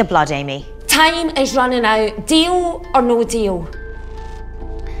 Just take the blood, Amy. Time is running out. Deal or no deal?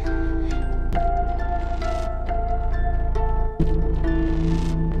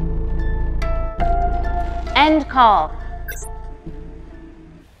 End call.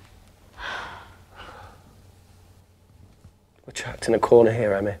 We're trapped in a corner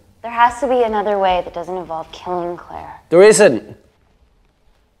here, Emmy. There has to be another way that doesn't involve killing Claire. There isn't.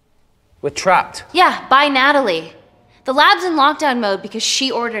 We're trapped. Yeah, by Natalie. The lab's in lockdown mode because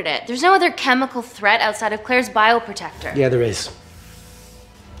she ordered it. There's no other chemical threat outside of Claire's bioprotector. Yeah, there is.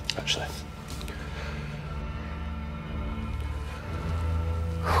 Actually.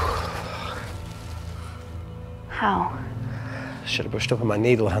 How? Should have brushed up on my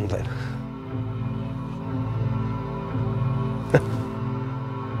needle handling.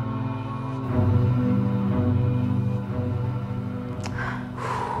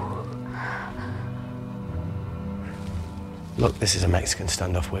 Look, this is a Mexican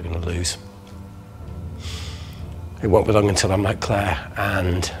standoff we're going to lose. It won't be long until I'm like Claire,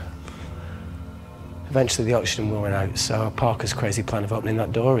 and eventually the oxygen will run out, so Parker's crazy plan of opening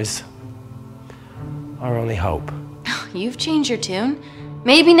that door is our only hope. You've changed your tune.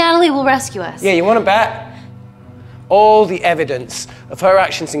 Maybe Natalie will rescue us. Yeah, you want to bet? All the evidence of her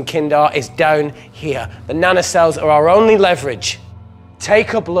actions in Kindar is down here. The nanocells are our only leverage. Take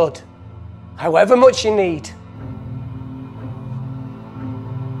her blood, however much you need.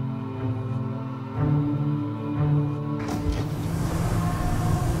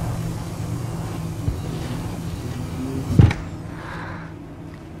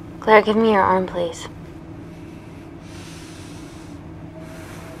 Claire, give me your arm, please.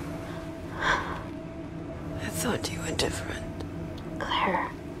 I thought you were different.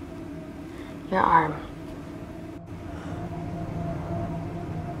 Claire, your arm.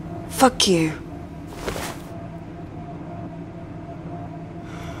 Fuck you.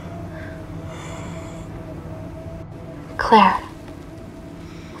 Claire,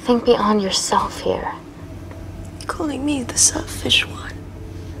 think beyond yourself here. Calling me the selfish one.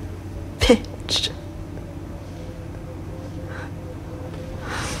 Bitch.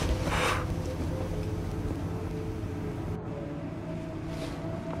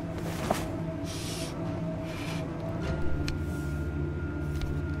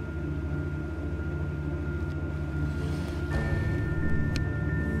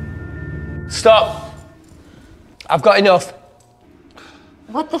 Stop. I've got enough.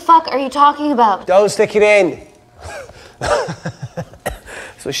 What the fuck are you talking about? Don't stick it in.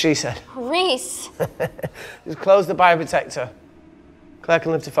 That's what she said. Reese. Just close the bioprotector. Claire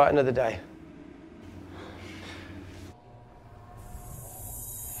can live to fight another day.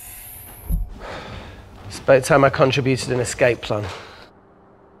 It's about time I contributed an escape plan.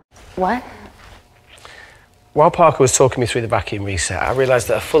 What? While Parker was talking me through the vacuum reset, I realised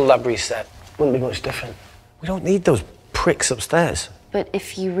that a full lab reset wouldn't be much different. We don't need those pricks upstairs. But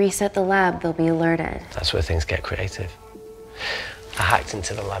if you reset the lab, they'll be alerted. That's where things get creative. I hacked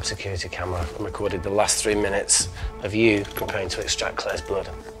into the lab security camera and recorded the last 3 minutes of you preparing to extract Claire's blood.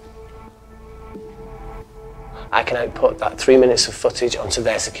 I can output that 3 minutes of footage onto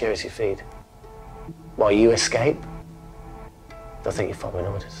their security feed. While you escape, they'll think you're following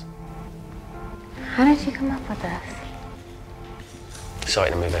orders. How did you come up with this? Saw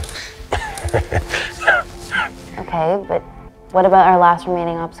it in a movie. Okay, but what about our last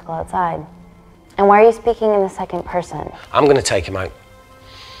remaining obstacle outside? And why are you speaking in the second person? I'm going to take him out.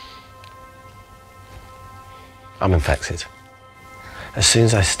 I'm infected. As soon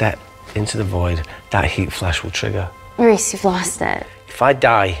as I step into the void, that heat flash will trigger. Maurice, you've lost it. If I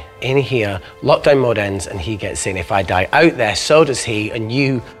die in here, lockdown mode ends and he gets in. If I die out there, so does he, and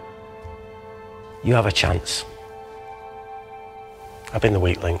you have a chance. I've been the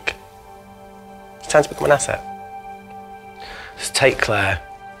weak link. It's time to become an asset. Just take Claire,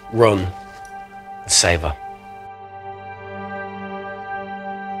 run, and save her.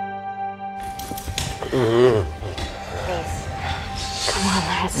 Please. Come on,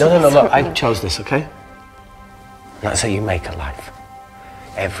 let's No, look, I chose this, okay? And that's how you make a life.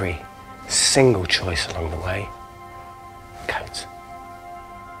 Every single choice along the way counts.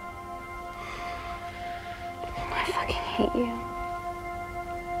 I fucking hate you.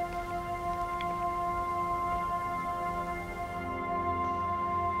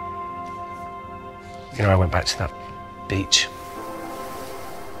 You know, I went back to that beach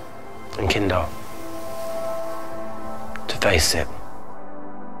in Kindar to face it.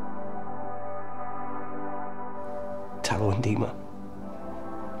 Tallow and Dima.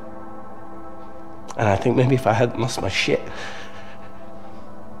 And I think maybe if I hadn't lost my shit,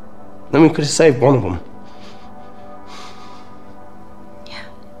 then we could have saved one of them. Yeah.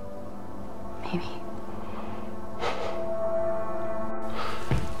 Maybe.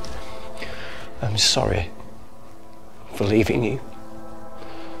 I'm sorry for leaving you.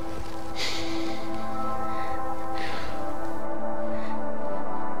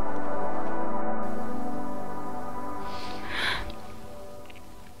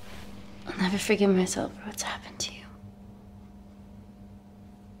 I'll never forgive myself for what's happened to you.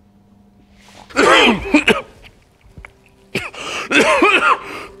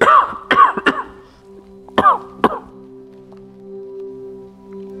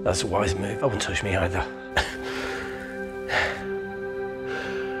 That's a wise move. I wouldn't touch me either.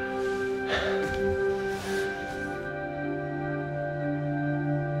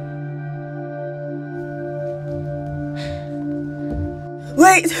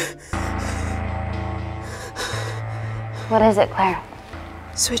 Wait! What is it, Claire?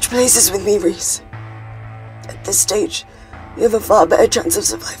 Switch places with me, Reese. At this stage, you have a far better chance of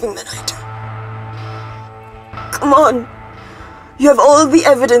surviving than I do. Come on! You have all the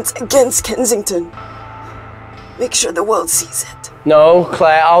evidence against Kensington. Make sure the world sees it. No,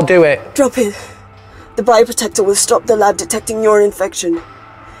 Claire, I'll do it. Drop it. The bioprotector will stop the lab detecting your infection,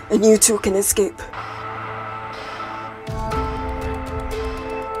 and you two can escape.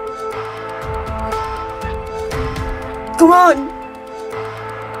 Come on!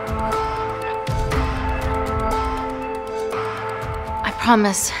 I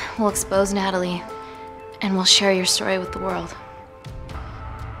promise we'll expose Natalie, and we'll share your story with the world.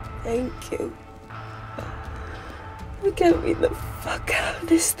 Thank you. We get me the fuck out of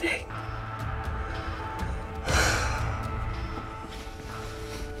this thing.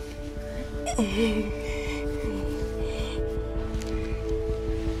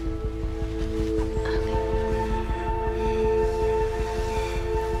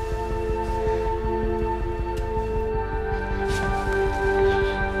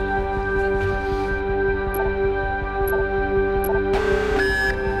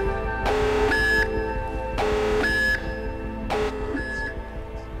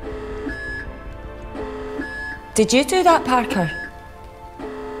 Did you do that, Parker?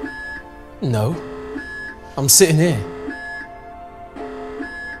 No. I'm sitting here.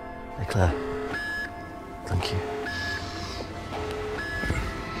 Hey, Claire. Thank you.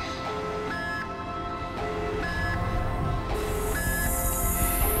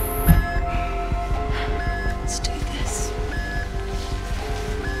 Let's do this.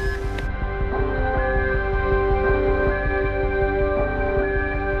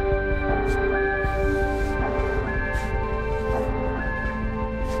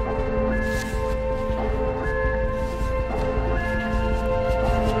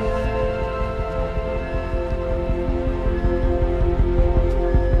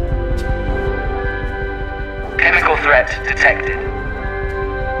 Threat detected.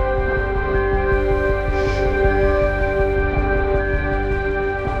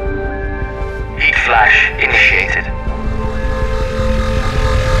 Heat flash initiated.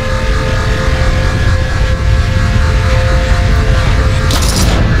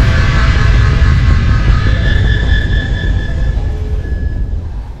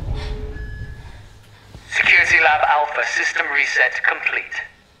 Security Lab Alpha system reset complete.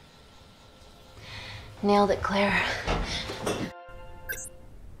 Nailed it, Claire.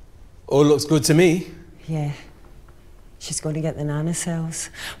 All looks good to me. Yeah. She's going to get the nanocells.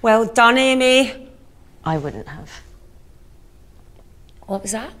 Well done, Amy. I wouldn't have. What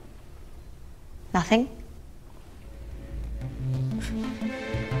was that? Nothing.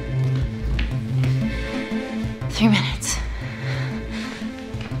 3 minutes.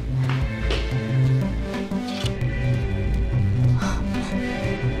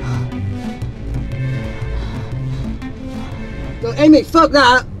 Look, Amy, fuck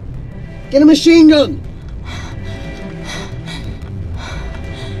that! Get a machine gun!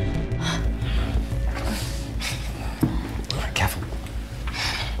 Alright, careful.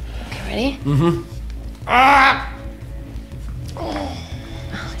 Okay, ready? Mm-hmm. Ah!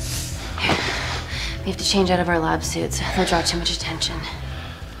 We have to change out of our lab suits. They'll draw too much attention.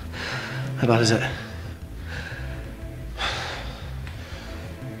 How bad is it?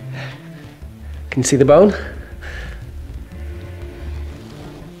 Can you see the bone?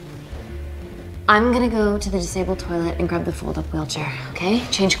 I'm gonna go to the disabled toilet and grab the fold-up wheelchair, okay?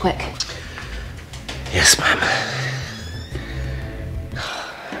 Change quick. Yes, ma'am.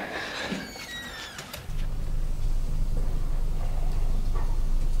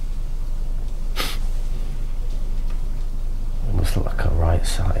 It must look like a right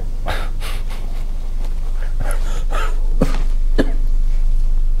side.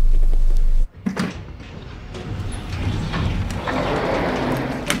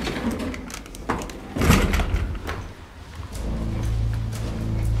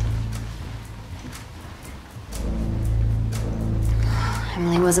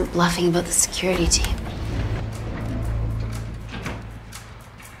 Emily wasn't bluffing about the security team.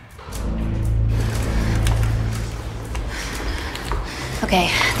 Okay,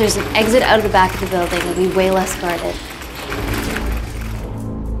 there's an exit out of the back of the building. It'll be way less guarded.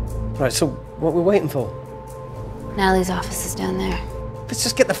 Right, so what are we waiting for? Natalie's office is down there. Let's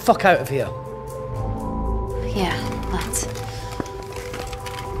just get the fuck out of here. Yeah, let's.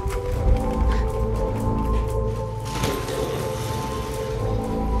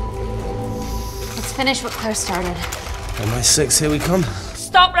 Let's finish what Claire started. MI6, here we come.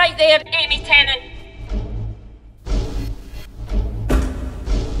 Stop right there, Amy Tenant.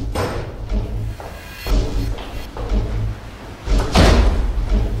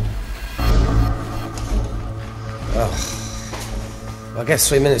 I guess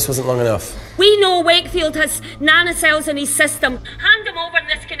 3 minutes wasn't long enough. We know Wakefield has nanocells in his system. Hand them over and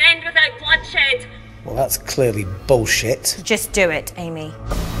this can end without bloodshed. Well, that's clearly bullshit. Just do it, Amy.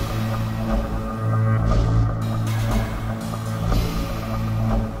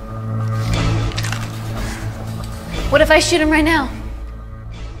 What if I shoot him right now?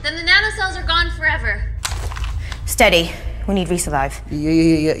 Then the nanocells are gone forever. Steady. We need Reese alive.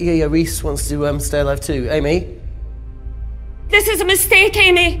 Yeah, Reese wants to stay alive too. Amy? This is a mistake,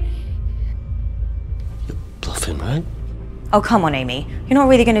 Amy. You're bluffing, right? Oh, come on, Amy. You're not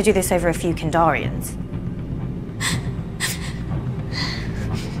really going to do this over a few Kindarians.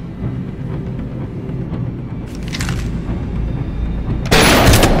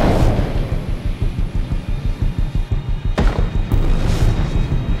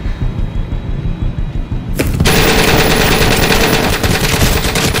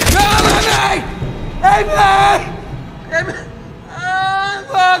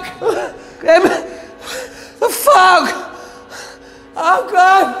 The fuck! Oh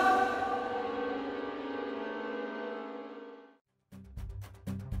God!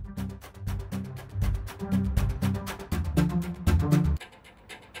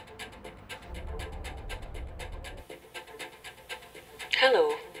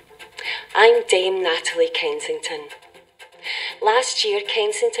 Hello, I'm Dame Natalie Kensington. Last year,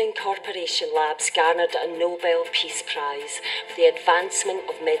 Kensington Corporation Labs garnered a Nobel Peace Prize for the advancement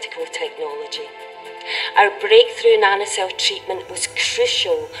of medical technology. Our breakthrough nanocell treatment was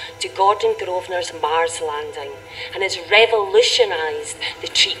crucial to Gordon Grosvenor's Mars landing and has revolutionised the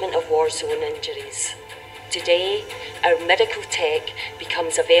treatment of war zone injuries. Today, our miracle tech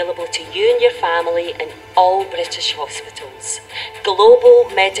becomes available to you and your family in all British hospitals. Global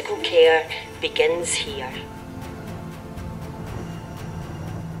medical care begins here.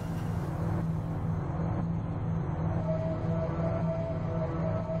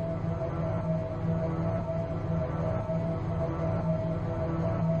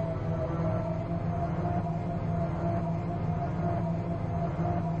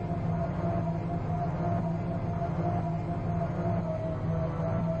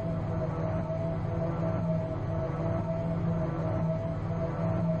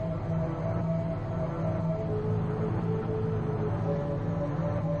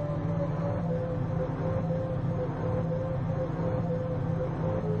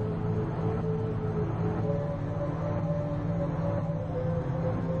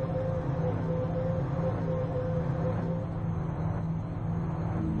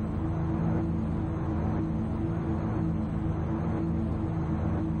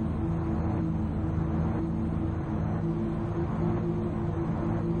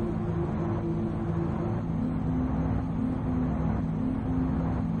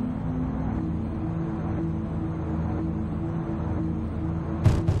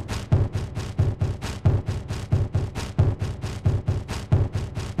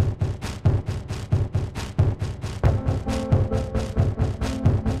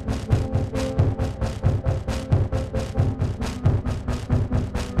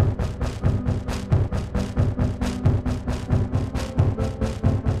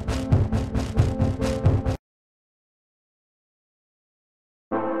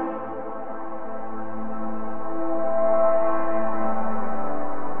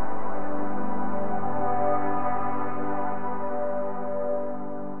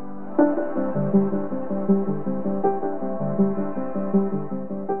 you.